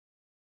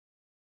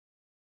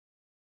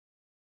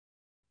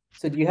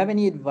So do you have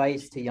any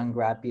advice to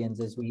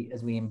Young-GRAPPians as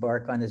we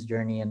embark on this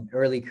journey and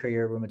early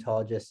career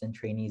rheumatologists and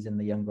trainees in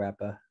the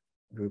Young-GRAPPA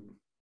group?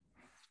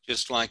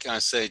 Just like I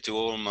say to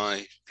all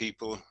my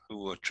people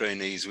who are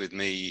trainees with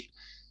me,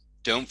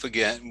 don't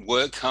forget,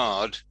 work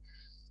hard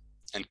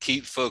and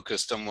keep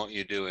focused on what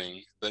you're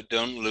doing, but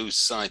don't lose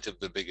sight of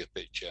the bigger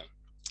picture.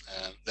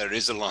 There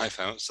is a life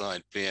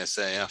outside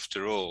PSA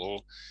after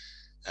all,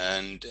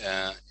 and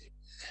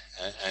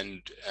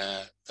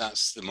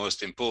that's the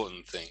most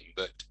important thing.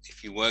 But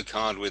if you work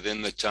hard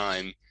within the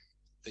time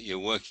that you're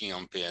working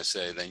on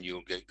PSA, then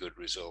you'll get good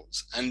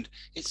results. And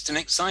it's an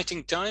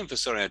exciting time for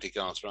psoriatic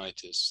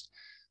arthritis.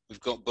 We've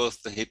got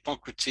both the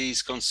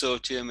Hippocrates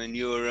Consortium in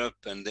Europe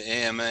and the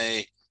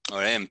AMA,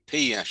 or AMP,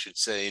 I should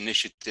say,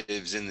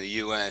 initiatives in the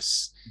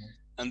US.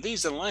 And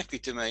these are likely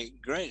to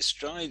make great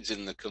strides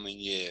in the coming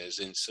years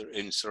in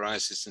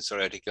psoriasis and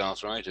psoriatic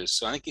arthritis.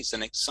 So I think it's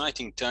an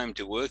exciting time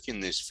to work in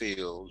this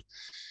field.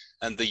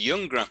 And the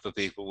Young-GRAPPA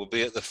people will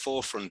be at the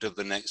forefront of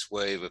the next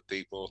wave of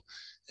people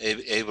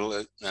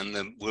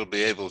will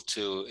be able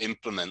to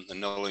implement the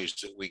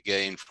knowledge that we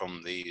gain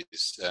from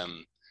these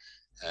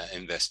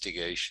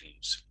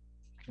investigations.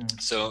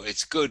 So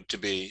it's good to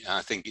be,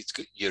 I think it's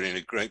good, you're in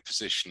a great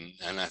position,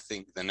 and I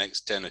think the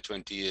next 10 or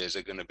 20 years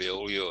are going to be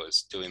all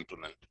yours to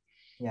implement.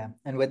 Yeah,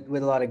 and with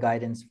a lot of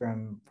guidance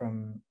from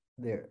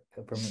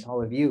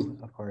all of you,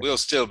 of course. We'll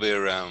still be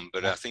around,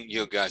 but I think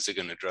you guys are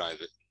going to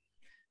drive it.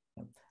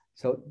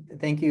 So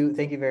thank you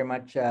very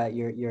much.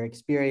 Your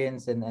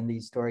experience and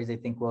these stories, I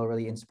think, will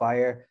really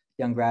inspire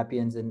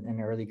Young-GRAPPians and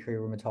early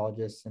career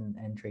rheumatologists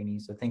and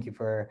trainees. So thank you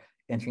for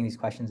answering these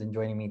questions and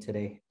joining me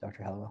today,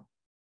 Dr. Helliwell.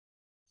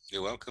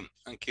 You're welcome.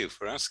 Thank you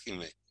for asking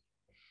me.